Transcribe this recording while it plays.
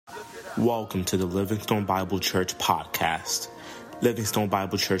Welcome to the Livingstone Bible Church podcast. Livingstone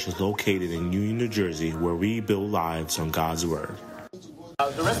Bible Church is located in Union, New Jersey, where we build lives on God's Word.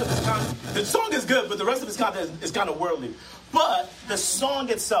 The rest of his content, the song is good, but the rest of his content is kind of worldly. But the song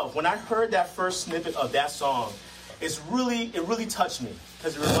itself, when I heard that first snippet of that song, it really touched me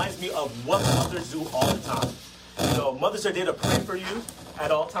because it reminds me of what mothers do all the time. You know, mothers are there to pray for you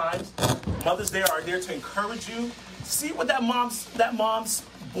at all times. Mothers are there to encourage you. See what that mom's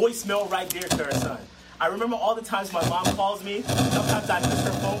voicemail right there to her son. I remember all the times my mom calls me. Sometimes I miss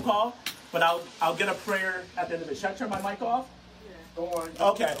her phone call, but I'll get a prayer at the end of it. Should I turn my mic off?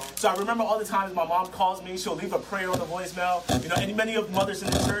 Okay, so I remember all the times my mom calls me, she'll leave a prayer on the voicemail. You know, and many of mothers in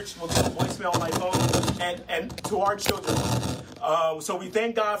the church will leave a voicemail on my phone and to our children. So we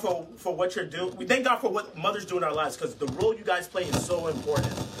thank God for what you're doing. We thank God for what mothers do in our lives because the role you guys play is so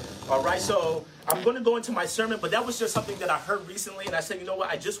important. All right, so I'm going to go into my sermon, but that was just something that I heard recently, and I said, you know what,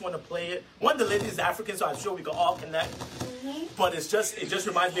 I just want to play it. One of the ladies is African, so I'm sure we can all connect. But it just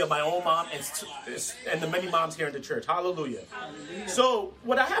reminds me of my own mom and the many moms here in the church. Hallelujah. So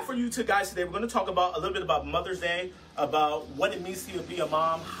what I have for you two guys today, we're going to talk about a little bit about Mother's Day, about what it means to you to be a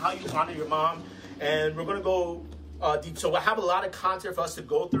mom, how you honor your mom, and we're going to go deep. So I have a lot of content for us to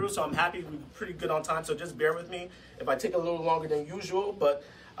go through, so I'm happy we're pretty good on time, so just bear with me if I take a little longer than usual, but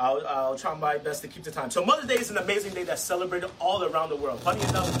I'll try my best to keep the time. So Mother's Day is an amazing day that's celebrated all around the world. Funny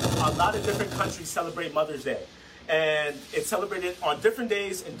enough, a lot of different countries celebrate Mother's Day. And it's celebrated on different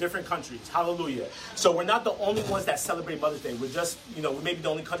days in different countries. Hallelujah. So we're not the only ones that celebrate Mother's Day. We're just, we may be the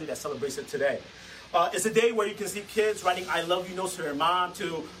only country that celebrates it today. It's a day where you can see kids writing I love you notes to their mom,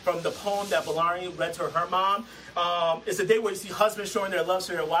 from the poem that Balari read to her mom. It's a day where you see husbands showing their love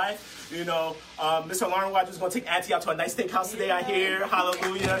to their wife. Mr. Lauren Rogers is going to take Auntie out to a nice steakhouse today, I hear.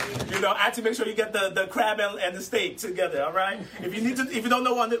 Hallelujah. Auntie, make sure you get the crab and the steak together, all right? If you don't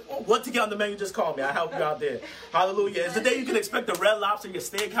know what to get on the menu, just call me. I'll help you out there. Hallelujah. It's the day you can expect the Red Lobster, your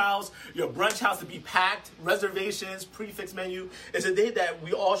steakhouse, your brunch house to be packed, reservations, prefix menu. It's a day that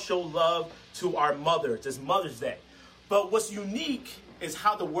we all show love to our mothers. It's Mother's Day. But what's unique is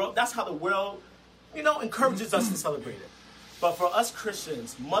how the world encourages us to celebrate it. But for us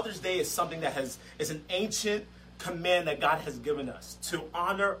Christians, Mother's Day is something that is an ancient command that God has given us to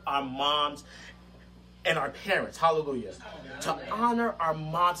honor our moms and our parents. Hallelujah. To honor our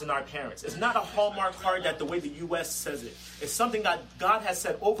moms and our parents. It's not a Hallmark card that the way the U.S. says it. It's something that God has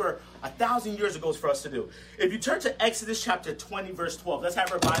said over 1,000 years ago for us to do. If you turn to Exodus chapter 20, verse 12, let's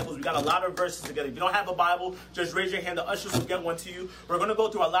have our Bibles. We got a lot of verses together. If you don't have a Bible, just raise your hand. The ushers will get one to you. We're going to go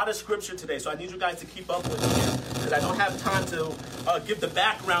through a lot of scripture today, so I need you guys to keep up with me because I don't have time to give the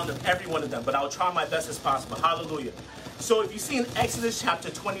background of every one of them, but I'll try my best as possible. Hallelujah. So if you see in Exodus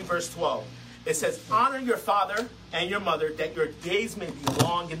chapter 20, verse 12, it says, honor your father and your mother, that your days may be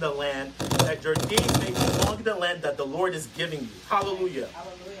long in the land, that your days may be long in the land that the Lord is giving you. Hallelujah.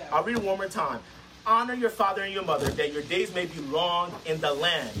 Hallelujah. I'll read it one more time. Honor your father and your mother, that your days may be long in the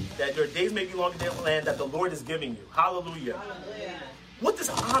land, that your days may be long in the land that the Lord is giving you. Hallelujah. Hallelujah. What does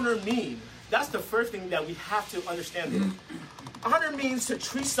honor mean? That's the first thing that we have to understand. Honor means to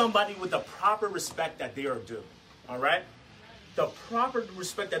treat somebody with the proper respect that they are due. All right? The proper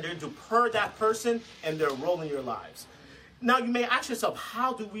respect that they're due per that person and their role in your lives. Now you may ask yourself,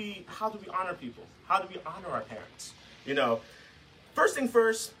 how do we honor people? How do we honor our parents? First thing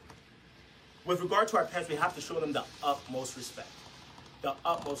first, with regard to our parents, we have to show them the utmost respect. The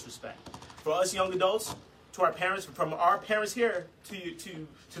utmost respect. For us young adults, to our parents, from our parents here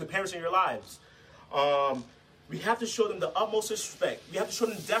to the parents in your lives, we have to show them the utmost respect. We have to show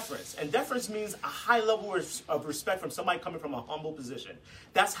them deference. And deference means a high level of respect from somebody coming from a humble position.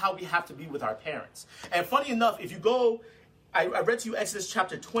 That's how we have to be with our parents. And funny enough, if you go, I read to you Exodus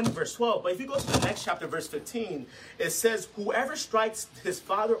chapter 20, verse 12, but if you go to the next chapter, verse 15, it says, whoever strikes his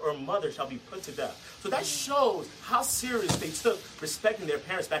father or mother shall be put to death. So that shows how serious they took respecting their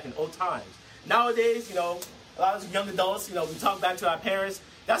parents back in old times. Nowadays, a lot of young adults, we talk back to our parents.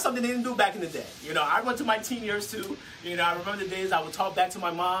 That's something they didn't do back in the day. I went to my teen years too. I remember the days I would talk back to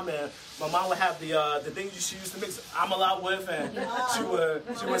my mom, and my mom would have the things she used to mix Amala with, and she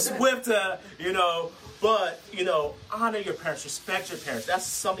was swift to, But honor your parents, respect your parents. That's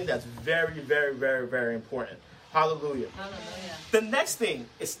something that's very, very, very, very important. Hallelujah. Hallelujah. The next thing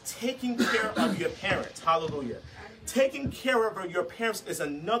is taking care of your parents. Hallelujah. Taking care of your parents is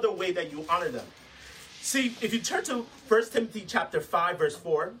another way that you honor them. See, if you turn to 1 Timothy chapter 5, verse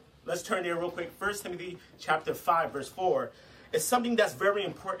 4, let's turn there real quick. 1 Timothy chapter 5, verse 4, is something that's very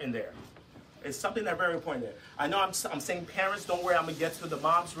important there. It's something that's very important there. I know I'm saying parents, don't worry, I'm going to get to the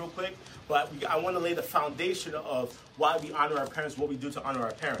moms real quick, but I want to lay the foundation of why we honor our parents, what we do to honor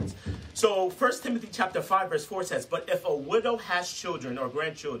our parents. So 1 Timothy chapter 5, verse 4 says, "But if a widow has children or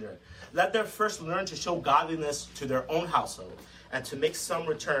grandchildren, let them first learn to show godliness to their own household and to make some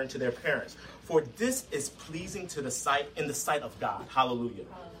return to their parents. For this is pleasing to the sight in the sight of God." Hallelujah.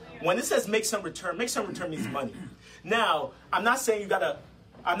 When it says make some return means money. Now, I'm not saying you gotta,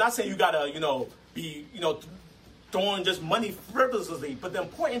 be, throwing just money frivolously. But the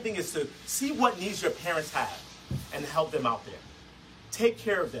important thing is to see what needs your parents have and help them out there. Take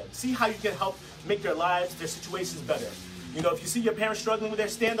care of them. See how you can help make their lives, their situations better. If you see your parents struggling with their,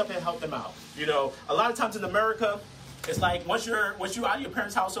 stand up and help them out. A lot of times in America, it's like once you're out of your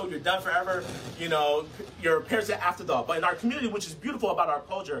parents' household, you're done forever. Your parents are afterthought. But in our community, which is beautiful about our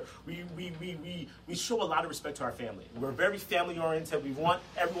culture, we show a lot of respect to our family. We're very family oriented. We want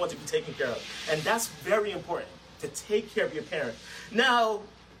everyone to be taken care of, and that's very important, to take care of your parents. Now,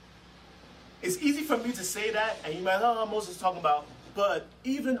 it's easy for me to say that, and you might know what Moses is talking about. But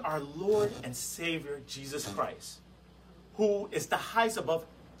even our Lord and Savior Jesus Christ, who is the highest above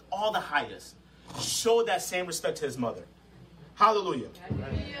all the highest, showed that same respect to his mother. Hallelujah.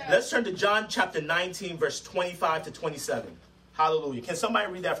 Let's turn to John chapter 19, verse 25 to 27. Hallelujah. Can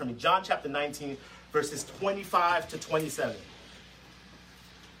somebody read that for me? John chapter 19, verses 25 to 27.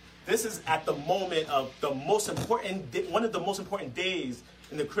 This is at the moment of one of the most important days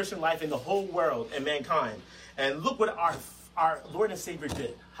in the Christian life in the whole world and mankind. And look what our Lord and Savior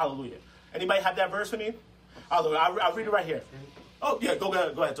did. Hallelujah. Anybody have that verse for me? Hallelujah. I'll read it right here. Oh, yeah, go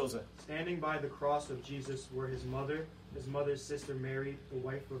ahead, Joseph. Standing by the cross of Jesus were his mother's sister Mary, the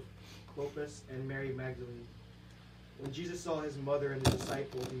wife of Clopas, and Mary Magdalene. When Jesus saw his mother and the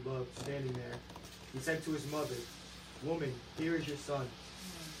disciple he loved standing there, he said to his mother, "Woman, here is your son."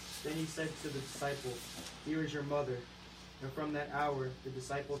 Then he said to the disciple, "Here is your mother." And from that hour, the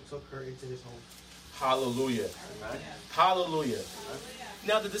disciple took her into his home. Hallelujah. Hallelujah.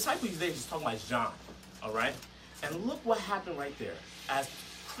 Now, the disciple he's talking about is John. All right? And look what happened right there. As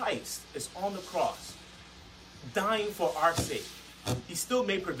Christ is on the cross, dying for our sake, he still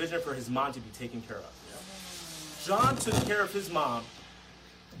made provision for his mom to be taken care of. John took care of his mom.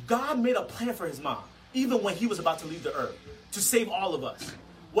 God made a plan for his mom, even when he was about to leave the earth, to save all of us.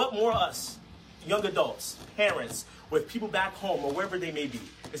 What more us, young adults, parents, with people back home or wherever they may be?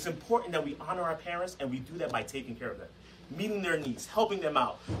 It's important that we honor our parents, and we do that by taking care of them, meeting their needs, helping them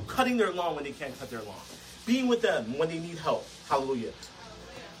out, cutting their lawn when they can't cut their lawn, being with them when they need help. Hallelujah.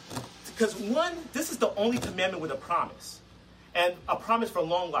 Because this is the only commandment with a promise, and a promise for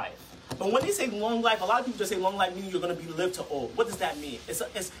long life. But when they say long life, a lot of people just say long life meaning you're going to be lived to old. What does that mean?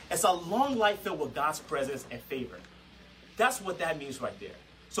 It's a long life filled with God's presence and favor. That's what that means right there.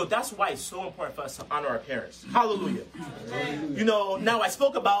 So that's why it's so important for us to honor our parents. Hallelujah. Now I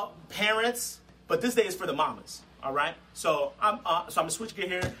spoke about parents, but this day is for the mamas. All right? So I'm going to switch gear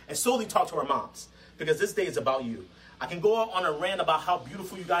here and solely talk to our moms, because this day is about you. I can go on a rant about how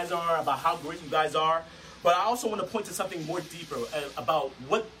beautiful you guys are, about how great you guys are, but I also want to point to something more deeper about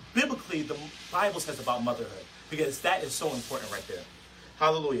what biblically the Bible says about motherhood, because that is so important right there.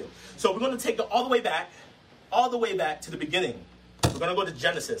 Hallelujah. So we're going to take it all the way back to the beginning. We're going to go to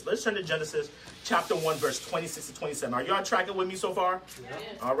Genesis. Let's turn to Genesis chapter 1, verse 26 to 27. Are you all tracking with me so far? Yes.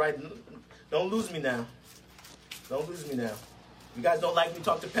 All right. Don't lose me now. Don't lose me now. You guys don't like me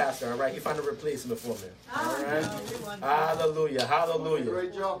talk to Pastor, all right? He found a replacement for me. All right? Hallelujah. Hallelujah.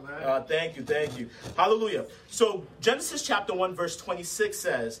 Great job, man. Thank you. Hallelujah. So Genesis chapter 1, verse 26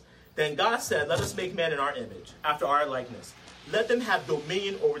 says, "Then God said, let us make man in our image, after our likeness. Let them have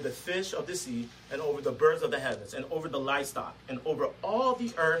dominion over the fish of the sea, and over the birds of the heavens, and over the livestock, and over all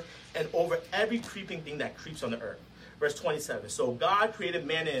the earth, and over every creeping thing that creeps on the earth." Verse 27. So God created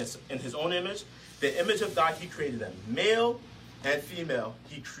man in his own image. The image of God he created them. Male and female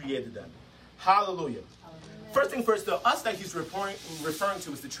he created them. Hallelujah. First thing first, the us that he's referring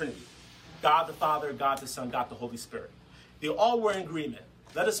to is the Trinity. God the Father, God the Son, God the Holy Spirit. They all were in agreement.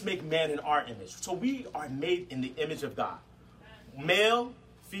 Let us make man in our image. So we are made in the image of God. Male,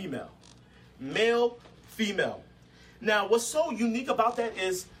 female. Male, female. Now, what's so unique about that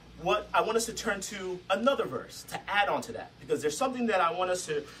is what I want us to turn to another verse to add on to that, because there's something that I want us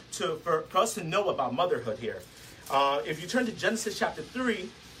for us to know about motherhood here. If you turn to Genesis chapter 3,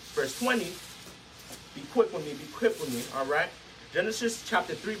 verse 20, be quick with me, all right? Genesis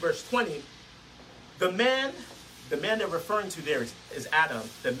chapter 3, verse 20, the man they're referring to there is Adam.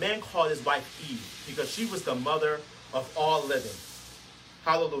 The man called his wife Eve, because she was the mother of all living.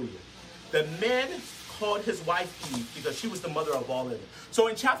 Hallelujah. The man called his wife Eve because she was the mother of all living. So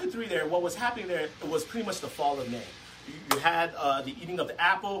in chapter 3 there, what was happening there, it was pretty much the fall of man. You had the eating of the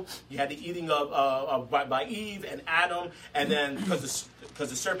apple, you had the eating by Eve and Adam, and then because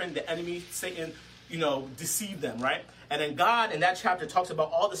the serpent, the enemy, Satan, deceived them, right? And then God in that chapter talks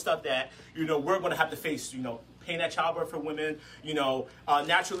about all the stuff that, we're going to have to face, pain at childbirth for women,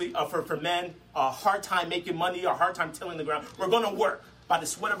 naturally for men, a hard time making money, a hard time tilling the ground. We're going to work by the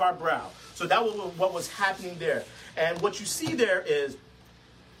sweat of our brow. So that was what was happening there. And what you see there is,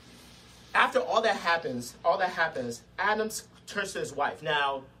 after all that happens, Adam turns to his wife.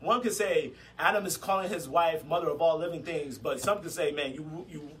 Now, one could say Adam is calling his wife mother of all living things, but some could say, man,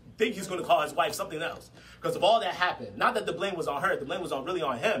 you think he's going to call his wife something else because of all that happened. Not that the blame was on her, the blame was really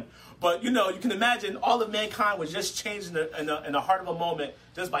on him. But, you can imagine all of mankind was just changed in the heart of a moment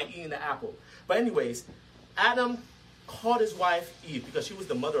just by eating the apple. But anyways, Adam called his wife Eve because she was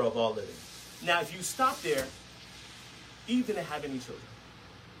the mother of all living. Now, if you stop there, Eve didn't have any children.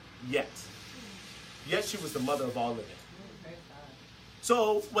 Yet she was the mother of all living.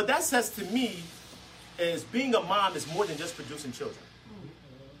 So what that says to me is being a mom is more than just producing children.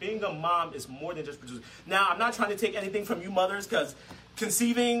 Being a mom is more than just producing. Now, I'm not trying to take anything from you mothers because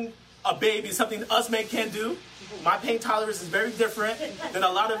conceiving a baby is something us men can't do. My pain tolerance is very different than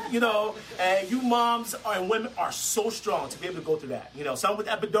a lot of, and you moms and women are so strong to be able to go through that. Some with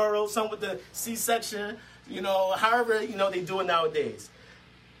epidural, some with the C-section, however, they do it nowadays.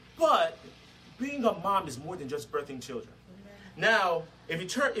 But being a mom is more than just birthing children. Now, if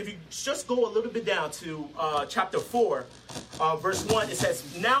you just go a little bit down to chapter 4, verse 1, it says,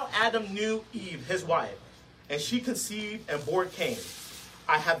 "Now Adam knew Eve, his wife, and she conceived and bore Cain.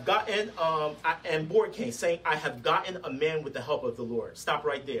 Saying, I have gotten a man with the help of the Lord." Stop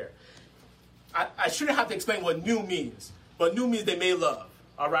right there. I shouldn't have to explain what new means, but new means they made love,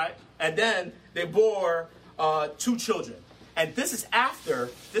 all right? And then they bore 2 children. And this is after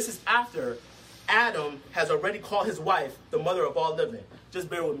Adam has already called his wife the mother of all living. Just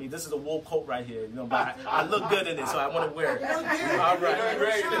bear with me. This is a wool coat right here, but I look good in it, so I want to wear it. All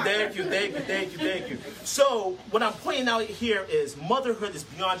right. Thank you. So what I'm pointing out here is motherhood is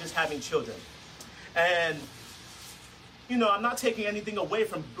beyond just having children. And, I'm not taking anything away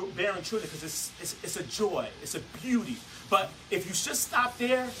from bearing children because it's a joy. It's a beauty. But if you just stop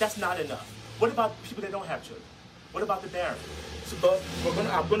there, that's not enough. What about people that don't have children? What about the barren? So, but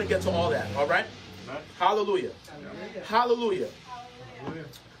I'm going to get to all that, all right? Hallelujah. Hallelujah.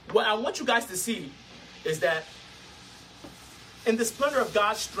 What I want you guys to see is that in the splendor of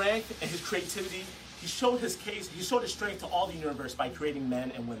God's strength and his creativity, he showed his strength to all the universe by creating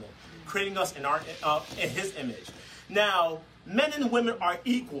men and women, creating us in his image. Now, men and women are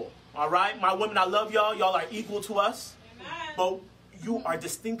equal, all right? My women, I love y'all. Y'all are equal to us. Amen. But you are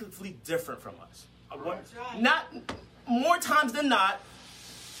distinctively different from us. Not more times than not.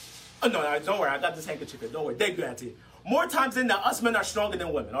 Oh, no, don't worry. I got this handkerchief. Don't worry. Thank you, Auntie. More times than not, us men are stronger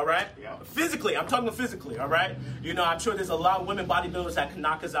than women, all right? Yeah. Physically. I'm talking physically, all right? I'm sure there's a lot of women bodybuilders that can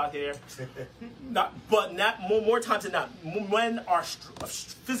knock us out here. More times than not, men are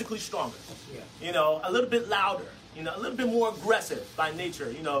physically stronger. Yeah. A little bit louder. A little bit more aggressive by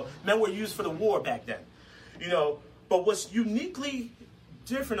nature. Men were used for the war back then. But what's uniquely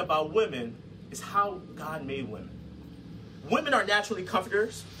different about women is how God made women. Women are naturally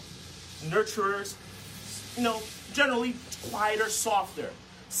comforters, nurturers, generally quieter, softer.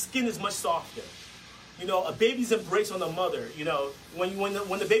 Skin is much softer. A baby's embrace on the mother,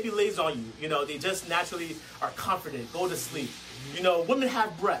 when the baby lays on you, they just naturally are comforted, go to sleep. Women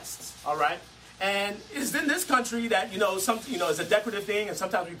have breasts, all right? And it's in this country that, it's a decorative thing and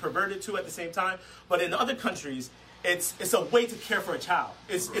sometimes we pervert it too at the same time. But in other countries, it's a way to care for a child.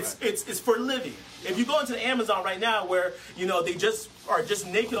 It's for living. If you go into the Amazon right now where, they just are just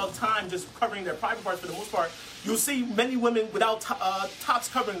naked all the time, just covering their private parts for the most part, you'll see many women without tops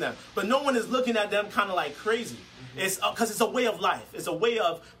covering them. But no one is looking at them kind of like crazy. It's because it's a way of life. It's a way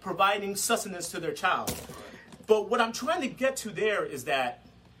of providing sustenance to their child. But what I'm trying to get to there is that,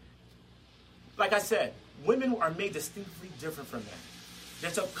 like I said, women are made distinctly different from men.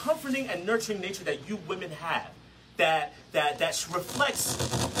 There's a comforting and nurturing nature that you women have that reflects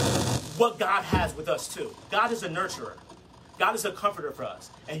what God has with us too. God is a nurturer. God is a comforter for us.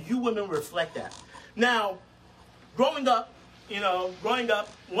 And you women reflect that. Now, growing up,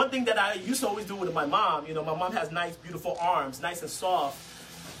 one thing that I used to always do with my mom, my mom has nice, beautiful arms, nice and soft.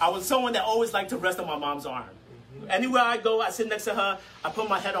 I was someone that always liked to rest on my mom's arm. Anywhere I go, I sit next to her, I put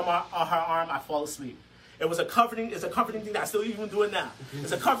my head on her arm, I fall asleep. It's a comforting thing that I still even do it now.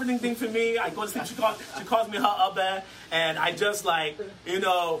 It's a comforting thing for me. I go to sleep, she calls me her Abba, and I just like,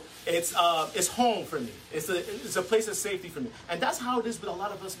 it's home for me. It's a place of safety for me. And that's how it is with a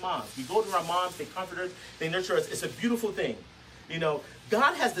lot of us moms. We go to our moms, they comfort us, they nurture us. It's a beautiful thing.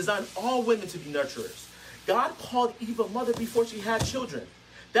 God has designed all women to be nurturers. God called Eve a mother before she had children.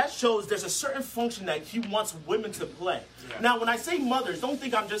 That shows there's a certain function that he wants women to play. Yeah. Now, when I say mothers, don't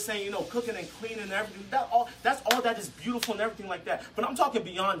think I'm just saying, cooking and cleaning and everything. That's all that is beautiful and everything like that. But I'm talking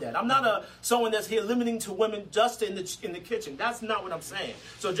beyond that. I'm not someone that's here limiting to women just in the kitchen. That's not what I'm saying.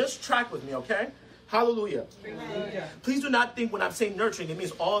 So just track with me, okay? Hallelujah. Amen. Please do not think when I'm saying nurturing, it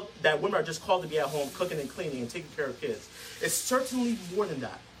means all that women are just called to be at home cooking and cleaning and taking care of kids. It's certainly more than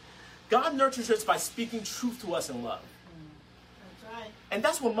that. God nurtures us by speaking truth to us in love. And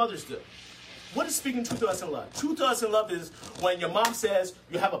that's what mothers do. What is speaking truth to us in love? Truth to us in love is when your mom says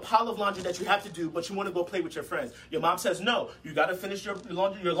you have a pile of laundry that you have to do, but you want to go play with your friends. Your mom says, no, you got to finish your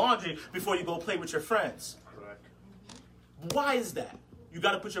laundry before you go play with your friends. Correct. Why is that? You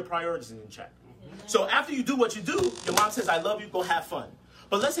got to put your priorities in check. So after you do what you do, your mom says, I love you, go have fun.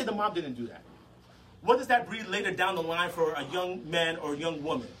 But let's say the mom didn't do that. What does that breed later down the line for a young man or a young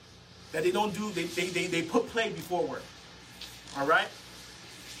woman? That they don't do, they put play before work. All right?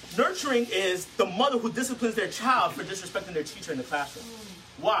 Nurturing is the mother who disciplines their child for disrespecting their teacher in the classroom.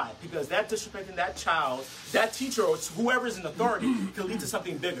 Why? Because that disrespecting that child, that teacher, or whoever is in authority can lead to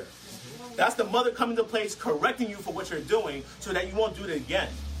something bigger. That's the mother coming to place, correcting you for what you're doing so that you won't do it again.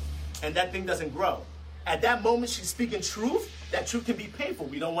 And that thing doesn't grow. At that moment, she's speaking truth. That truth can be painful.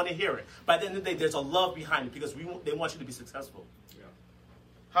 We don't want to hear it. By the end of the day, there's a love behind it because they want you to be successful.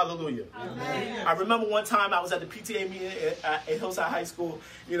 Hallelujah. Amen. I remember one time I was at the PTA meeting at Hillside High School.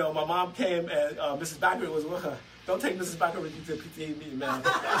 My mom came and Mrs. Backer was with her. Don't take Mrs. Backer with you to the PTA meeting, man.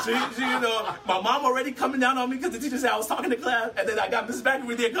 she my mom already coming down on me because the teacher said I was talking to class, and then I got Mrs.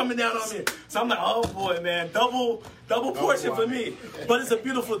 Backer there coming down on me. So I'm like, oh boy, man, double portion for me. But it's a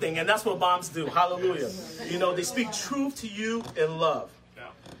beautiful thing, and that's what moms do. Hallelujah. They speak truth to you in love.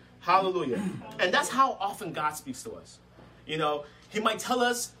 Hallelujah. And that's how often God speaks to us. He might tell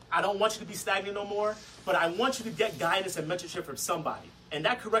us, I don't want you to be stagnant no more, but I want you to get guidance and mentorship from somebody. And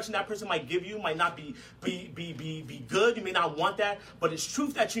that correction that person might give you might not be good. You may not want that, but it's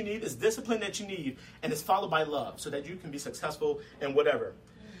truth that you need, it's discipline that you need, and it's followed by love so that you can be successful in whatever.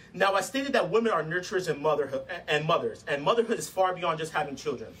 Now, I stated that women are nurturers and mothers, and motherhood is far beyond just having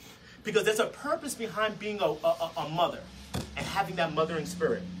children, because there's a purpose behind being a mother and having that mothering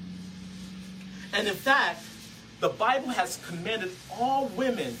spirit. And in fact, the Bible has commanded all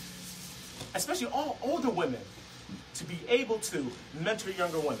women, especially all older women, to be able to mentor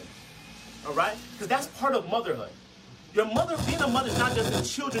younger women. All right? Because that's part of motherhood. Being a mother is not just the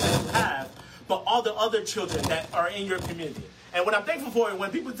children that you have, but all the other children that are in your community. And what I'm thankful for,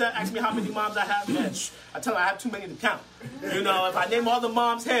 when people ask me how many moms I have, man, I tell them I have too many to count. If I name all the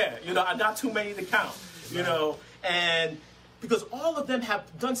moms here, I got too many to count. And because all of them have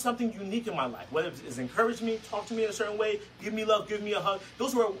done something unique in my life, whether it's encouraged me, talk to me in a certain way, give me love, give me a hug.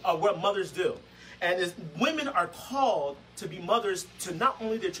 Those are what mothers do. And women are called to be mothers to not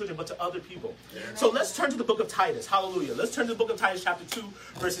only their children, but to other people. Yeah. So let's turn to the book of Titus. Hallelujah. Let's turn to the book of Titus, chapter 2,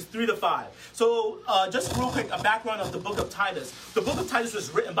 verses 3 to 5. So just real quick, a background of the book of Titus. The book of Titus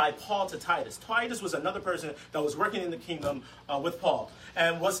was written by Paul to Titus. Titus was another person that was working in the kingdom with Paul.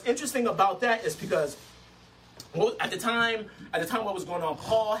 And what's interesting about that is because at the time what was going on,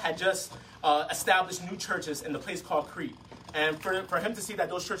 Paul had just established new churches in the place called Crete. And for him to see that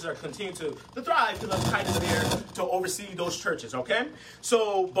those churches are continuing to thrive, he left Titus there to oversee those churches, okay?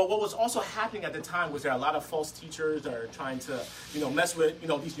 But what was also happening at the time was there are a lot of false teachers that are trying to, mess with,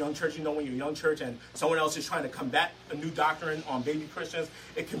 these young churches. When you're a young church and someone else is trying to combat a new doctrine on baby Christians,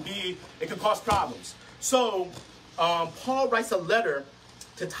 it can cause problems. So Paul writes a letter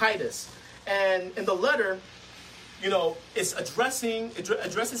to Titus, and in the letter, it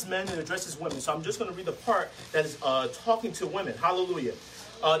addresses men and addresses women. So I'm just going to read the part that is talking to women. Hallelujah.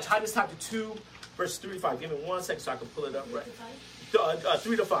 Titus chapter 2, verse 3 to 5. Give me 1 second so I can pull it up right.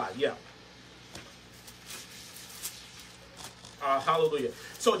 3 to 5, yeah. Hallelujah.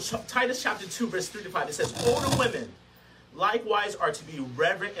 So Titus chapter 2, verse 3 to 5, it says, older women likewise are to be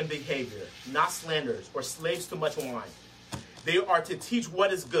reverent in behavior, not slanderers or slaves to much wine. They are to teach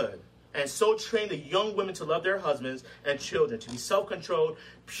what is good, and so train the young women to love their husbands and children, to be self-controlled,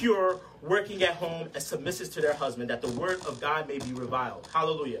 pure, working at home, and submissive to their husband, that the word of God may be reviled.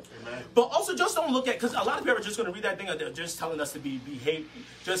 Hallelujah. Amen. But also just don't look at, because a lot of people are just going to read that thing and they're just telling us to behave,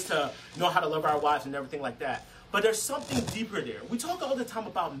 just to know how to love our wives and everything like that. But there's something deeper there. We talk all the time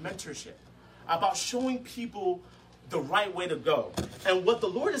about mentorship, about showing people the right way to go. And what the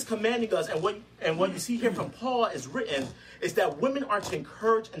Lord is commanding us, and what you see here from Paul is written, is that women are to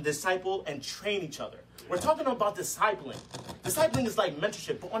encourage and disciple and train each other. We're talking about discipling. Discipling is like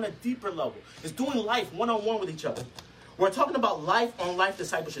mentorship, but on a deeper level. It's doing life one-on-one with each other. We're talking about life-on-life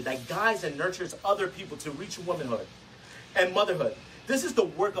discipleship that guides and nurtures other people to reach womanhood and motherhood. This is the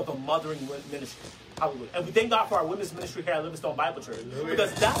work of a mothering ministry. Hallelujah. And we thank God for our women's ministry here at Livingstone Bible Church,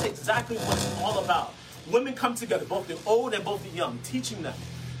 because that's exactly what it's all about. Women come together, both the old and both the young, teaching them,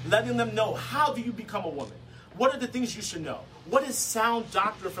 letting them know, how do you become a woman? What are the things you should know? What is sound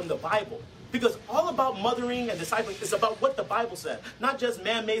doctrine from the Bible? Because all about mothering and discipling is about what the Bible said, not just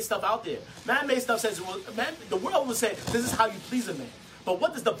man-made stuff out there. Man-made stuff says, well, the world will say, this is how you please a man. But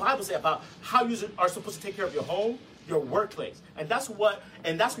what does the Bible say about how you are supposed to take care of your home, your workplace? And that's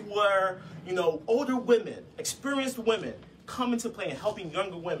where, older women, experienced women, come into play in helping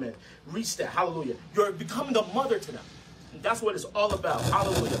younger women reach that. Hallelujah. You're becoming a mother to them. And that's what it's all about.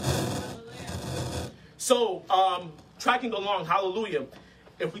 Hallelujah. So, tracking along, hallelujah.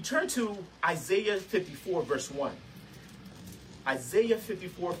 If we turn to Isaiah 54, verse 1. Isaiah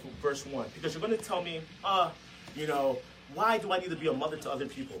 54, verse 1. Because you're going to tell me, why do I need to be a mother to other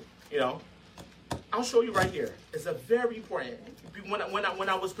people? I'll show you right here. It's a very important. When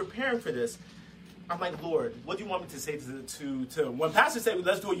I was preparing for this, I'm like, Lord, what do you want me to say to when Pastor said,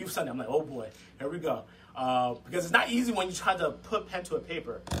 let's do a youth Sunday? I'm like, oh boy, here we go. Because it's not easy when you try to put pen to a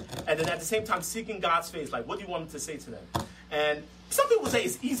paper. And then at the same time, seeking God's face. Like, what do you want me to say to them? And some people say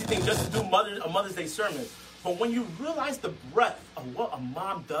it's an easy thing just to do a Mother's Day sermon. But when you realize the breadth of what a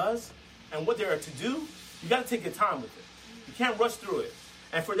mom does and what they are to do, you got to take your time with it. You can't rush through it.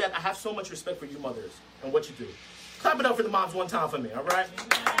 And for that, I have so much respect for you mothers and what you do. Clap it up for the moms one time for me, all right?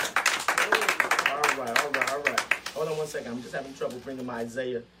 All right. Hold on one second. I'm just having trouble bringing my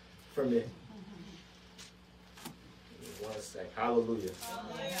Isaiah for me. One sec. Hallelujah.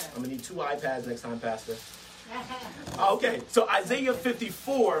 I'm going to need 2 iPads next time, Pastor. Okay, so Isaiah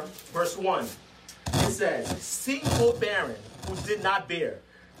 54, verse 1. It says, sing, O barren, who did not bear.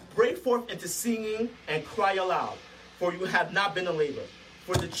 Break forth into singing and cry aloud, for you have not been in labor.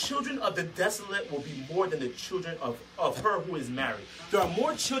 For the children of the desolate will be more than the children of her who is married. There are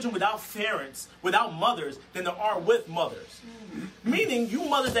more children without parents, without mothers, than there are with mothers. Meaning, you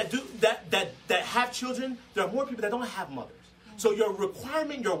mothers that have children, there are more people that don't have mothers. So your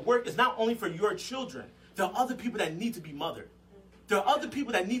requirement, your work is not only for your children. There are other people that need to be mothered. There are other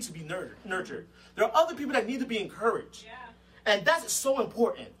people that need to be nurtured. There are other people that need to be encouraged. Yeah. And that's so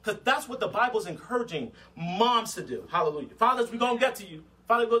important, because that's what the Bible's encouraging moms to do. Hallelujah. Fathers, we're going to get to you.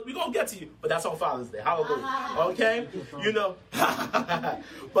 Father, we're going to get to you. But that's on Father's Day. Hallelujah. Okay?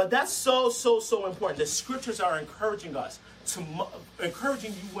 But that's so important. The scriptures are encouraging us,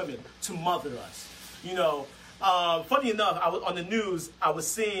 encouraging you women to mother us. Funny enough, I was on the news, I was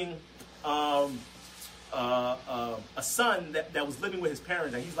seeing a son that was living with his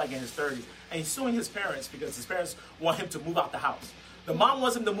parents, and he's like in his 30s. And he's suing his parents because his parents want him to move out the house. The mom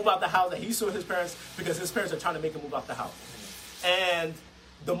wants him to move out the house, and he's suing his parents because his parents are trying to make him move out the house. And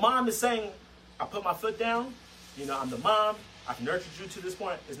the mom is saying, I put my foot down. I'm the mom. I've nurtured you to this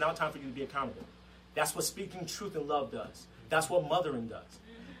point. It's now time for you to be accountable. That's what speaking truth and love does. That's what mothering does.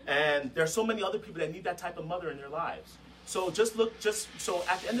 And there are so many other people that need that type of mother in their lives. So so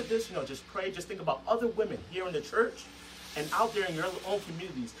at the end of this, just pray, just think about other women here in the church and out there in your own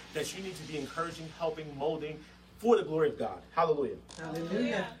communities that you need to be encouraging, helping, molding for the glory of God. Hallelujah.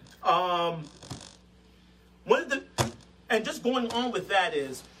 Hallelujah. And just going on with that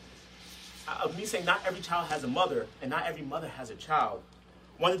is, me saying not every child has a mother and not every mother has a child.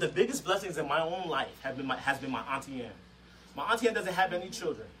 One of the biggest blessings in my own life has been my Auntie Ann. My Auntie Ann doesn't have any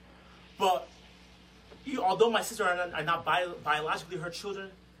children. But although my sister are not biologically her children,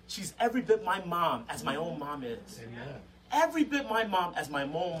 she's every bit my mom as my own mom is. Amen. Every bit my mom as my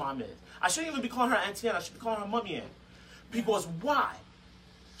own mom is. I shouldn't even be calling her Auntie Ann. I should be calling her Mommy Ann. Because why?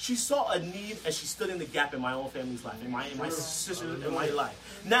 She saw a need and she stood in the gap in my own family's life, in my sister, in my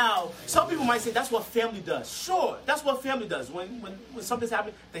life. Now, some people might say that's what family does. Sure, that's what family does. When something's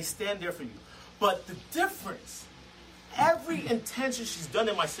happening, they stand there for you. But the difference, every intention she's done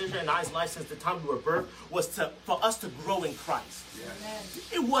in my sister and I's life since the time we were birthed was for us to grow in Christ. Yes.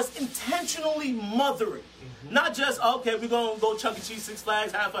 It was intentionally mothering. Mm-hmm. Not just, okay, we're going to go Chuck E. Cheese, Six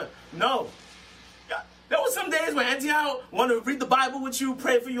Flags, have fun. No. There were some days when Auntie Al wanted to read the Bible with you,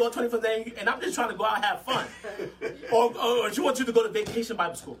 pray for you on 25th day, and I'm just trying to go out and have fun. or she wants you to go to vacation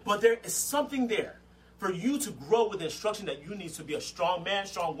Bible school. But there is something there for you to grow with the instruction that you need to be a strong man,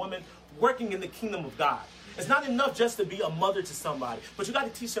 strong woman, working in the kingdom of God. It's not enough just to be a mother to somebody, but you got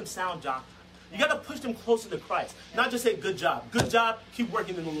to teach them sound doctrine. You got to push them closer to Christ. Not just say, good job. Good job, keep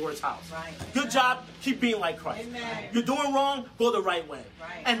working in the Lord's house. Right. Good job, keep being like Christ. Amen. You're doing wrong, go the right way.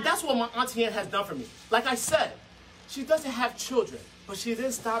 Right. And that's what my Auntie Ann has done for me. Like I said, she doesn't have children, but she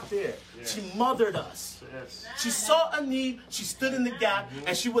didn't stop there. Yes. She mothered us. Yes. She saw a need, she stood in the gap,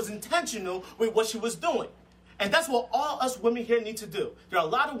 and she was intentional with what she was doing. And that's what all us women here need to do. There are a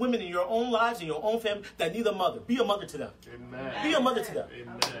lot of women in your own lives, in your own family, that need a mother. Be a mother to them. Amen. Be a mother to them.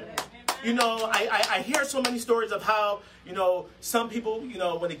 Amen. You know, I hear so many stories of how, you know, some people, you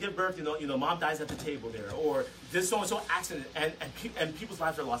know, when they give birth, you know, mom dies at the table there, or there's so-and-so accident, and people's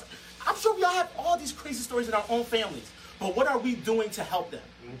lives are lost. I'm sure we all have all these crazy stories in our own families. But what are we doing to help them?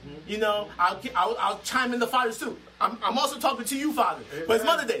 You know, I'll chime in the fathers too. I'm also talking to you, fathers. But it's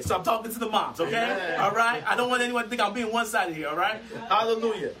Mother's Day, so I'm talking to the moms, okay? Amen. All right? I don't want anyone to think I'm being one-sided here, all right?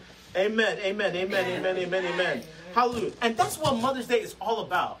 Hallelujah. Amen, amen, amen, amen, amen, amen. Hallelujah. And that's what Mother's Day is all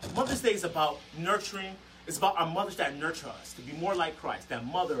about. Mother's Day is about nurturing. It's about our mothers that nurture us, to be more like Christ, that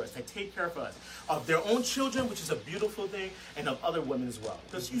mother us, that take care of us, of their own children, which is a beautiful thing, and of other women as well.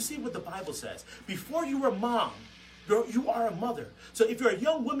 Because you see what the Bible says. Before you were a mom, you are a mother. So if you're a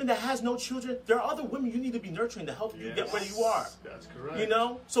young woman that has no children, there are other women you need to be nurturing to help you get where you are. That's correct. You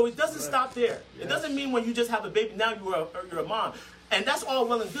know? So it doesn't Correct. stop there. Yes. It doesn't mean when you just have a baby, now you're a mom. And that's all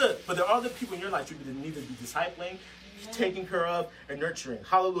well and good. But there are other people in your life you need to be discipling, taking care of, and nurturing.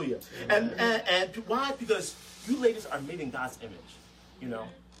 Hallelujah. And why? Because you ladies are made in God's image. You know?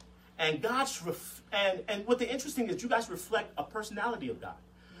 And and what the interesting is, you guys reflect a personality of God.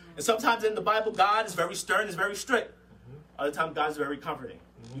 And sometimes in the Bible, God is very stern, is very strict. Other times, God is very comforting.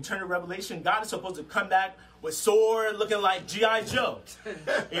 You turn to Revelation, God is supposed to come back with sword looking like G.I. Joe.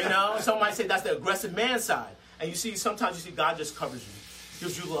 You know? Some might say that's the aggressive man side. And sometimes you see God just covers you,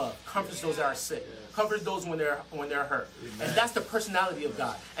 gives you love, comforts those that are sick, comforts those when they're hurt. And that's the personality of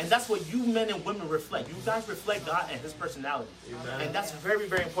God. And that's what you men and women reflect. You guys reflect God and his personality. And that's very,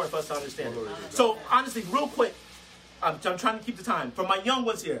 very important for us to understand. So honestly, real quick, I'm trying to keep the time. For my young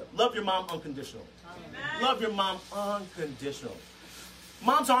ones here, love your mom unconditionally. Love your mom unconditionally.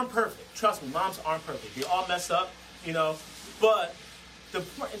 Moms aren't perfect. Trust me, moms aren't perfect. They all mess up, you know. But the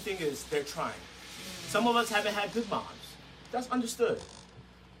important thing is they're trying. Some of us haven't had good moms. That's understood,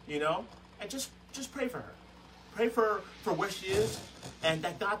 you know. And just pray for her. Pray for where she is, and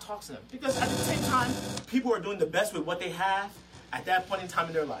that God talks to them. Because at the same time, people are doing the best with what they have at that point in time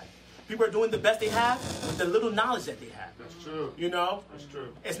in their life. People are doing the best they have with the little knowledge that they have. That's true. You know? That's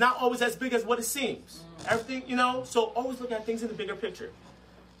true. It's not always as big as what it seems. Everything, you know? So always look at things in the bigger picture.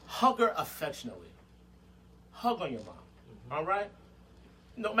 Hug her affectionately. Hug on your mom. All right?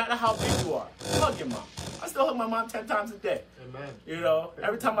 No matter how big you are, hug your mom. I still hug my mom 10 times a day. Amen. You know?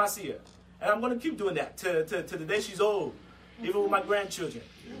 Every time I see her. And I'm going to keep doing that to the day she's old. Even with my grandchildren.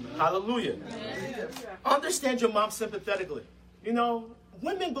 Amen. Hallelujah. Amen. Understand your mom sympathetically. You know?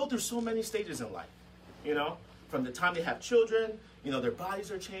 Women go through so many stages in life, you know, from the time they have children, you know, their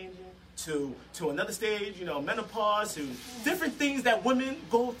bodies are changing, to another stage, you know, menopause, to different things that women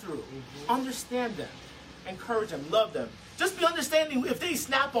go through. Understand them, encourage them, love them. Just be understanding if they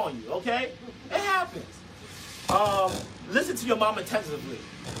snap on you, okay? It happens. Listen to your mom attentively.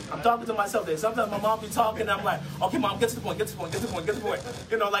 I'm talking to myself there. Sometimes my mom be talking, and I'm like, okay, mom, get to the point, get to the point, get to the point, get to the point.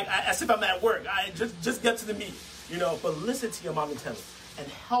 You know, like as if I'm at work. I just get to the meat, you know. But listen to your mom attentively. And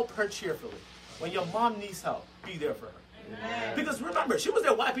help her cheerfully. When your mom needs help, be there for her. Amen. Because remember, she was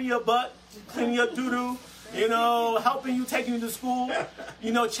there wiping your butt, cleaning your doo-doo, you know, helping you, taking you to school.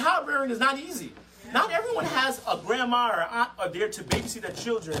 You know, childbearing is not easy. Not everyone has a grandma or aunt are there to babysit their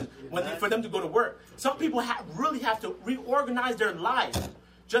children for them to go to work. Some people really have to reorganize their life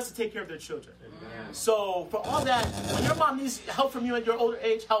just to take care of their children. Amen. So for all that, when your mom needs help from you at your older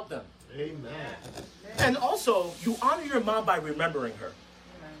age, help them. Amen. And also, you honor your mom by remembering her.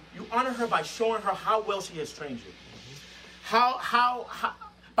 You honor her by showing her how well she has trained you.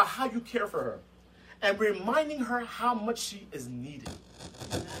 By how you care for her. And reminding her how much she is needed.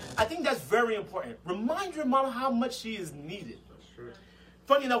 I think that's very important. Remind your mom how much she is needed. That's true.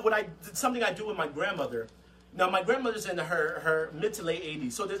 Funny enough, something I do with my grandmother. Now, my grandmother's in her mid to late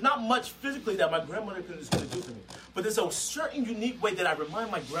 80s, so there's not much physically that my grandmother is going to do for me. But there's a certain unique way that I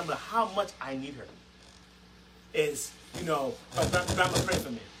remind my grandmother how much I need her. Is, you know, my grandma pray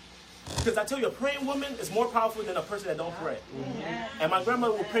for me. Because I tell you, a praying woman is more powerful than a person that don't pray. Mm-hmm. And my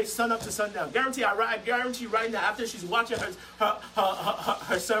grandmother will pray sun up to sundown. I guarantee right now, after she's watching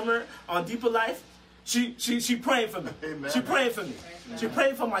her summer on Deeper Life, she praying for me. Amen. She praying for me. Amen. She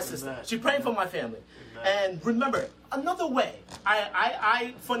praying for my sister. Amen. She praying for my family. Amen. And remember, another way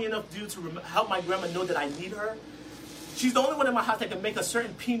I funny enough, do to help my grandma know that I need her. She's the only one in my house that can make a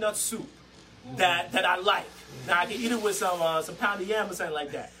certain peanut soup that I like. Now I can eat it with some pounded yam or something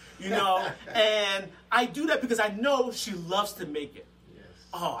like that, you know. And I do that because I know she loves to make it.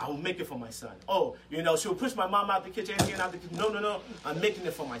 Oh, I will make it for my son. Oh, you know, she'll push my mom out the kitchen, out the kitchen. No, I'm making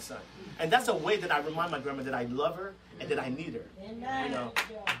it for my son. And that's a way that I remind my grandma that I love her and that I need her. You know,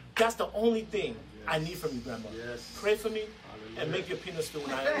 that's the only thing I need from you, Grandma. Pray for me and make your peanut stew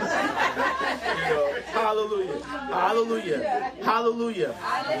when I you know, hallelujah. Hallelujah. Hallelujah.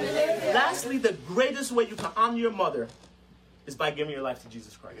 Lastly, the greatest way you can honor your mother is by giving your life to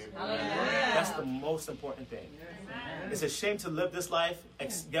Jesus Christ. That's the most important thing. It's a shame to live this life,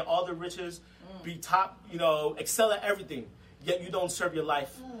 get all the riches, be top, you know, excel at everything, yet you don't serve your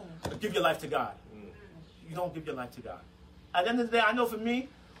life, give your life to God. You don't give your life to God. At the end of the day, I know for me,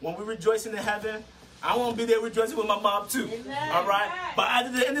 when we rejoice in heaven, I want to be there rejoicing with my mom too. All right? But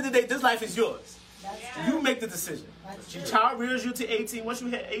at the end of the day, this life is yours. You make the decision. Your child rears you to 18. Once you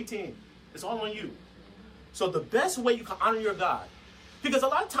hit 18, it's all on you. So the best way you can honor your God, because a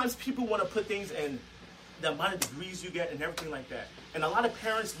lot of times people want to put things in the amount of degrees you get and everything like that. And a lot of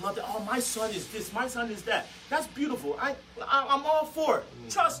parents love that. Oh, my son is this, my son is that. That's beautiful. I'm all for it.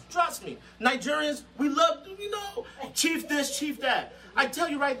 Trust me. Nigerians, we love, you know, chief this, chief that. I tell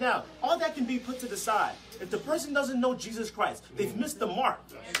you right now, all that can be put to the side. If the person doesn't know Jesus Christ, they've missed the mark.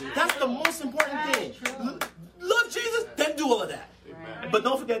 That's the most important thing. Love Jesus, then do all of that. But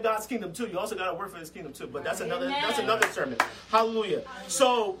don't forget God's kingdom too. You also got to work for His kingdom too. But that's another sermon. Hallelujah.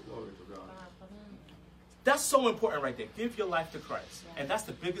 So that's so important right there. Give your life to Christ, and that's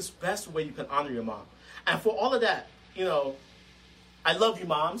the best way you can honor your mom. And for all of that, you know, I love you,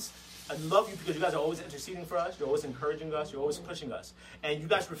 moms. I love you because you guys are always interceding for us. You're always encouraging us. You're always pushing us, and you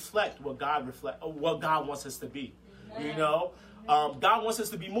guys reflect what God wants us to be. You know. God wants us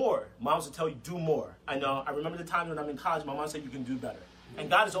to be more. Moms will tell you, do more. I know. I remember the time when I'm in college, my mom said, you can do better. And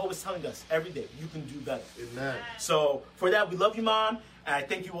God is always telling us every day, you can do better. Amen. So for that, we love you, Mom. And I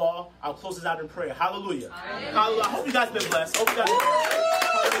thank you all. I'll close this out in prayer. Hallelujah. Amen. Hallelujah. I hope you guys have been blessed. Hallelujah.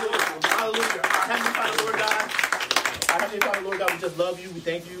 Hallelujah. Our Heavenly Father, Lord God. Our Heavenly Father, Lord God, we just love you. We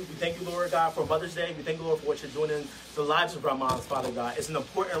thank you. We thank you, Lord God, for Mother's Day. We thank you, Lord, for what you're doing in the lives of our moms, Father God. It's an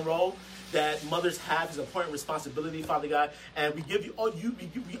important role that mothers have, is an important responsibility, Father God, and we give you all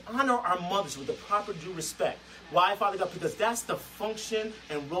we honor our mothers with the proper due respect. Why, Father God? Because that's the function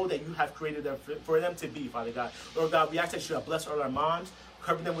and role that you have created for them to be, Father God. Lord God, we ask that you have blessed all our moms,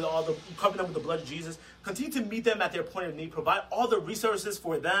 cover them with the blood of Jesus. Continue to meet them at their point of need. Provide all the resources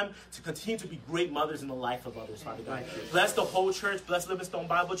for them to continue to be great mothers in the life of others, Father God. Bless the whole church. Bless Livingstone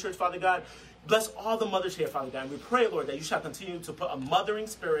Bible Church, Father God. Bless all the mothers here, Father God. And we pray, Lord, that you shall continue to put a mothering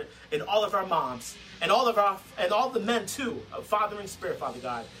spirit in all of our moms and all the men too, a fathering spirit, Father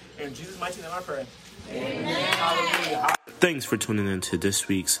God. In Jesus' mighty name I pray. Amen. Hallelujah. Thanks for tuning in to this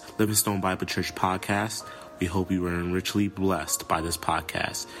week's Livingstone Bible Church podcast. We hope you were richly blessed by this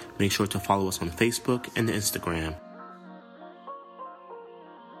podcast. Make sure to follow us on Facebook and Instagram.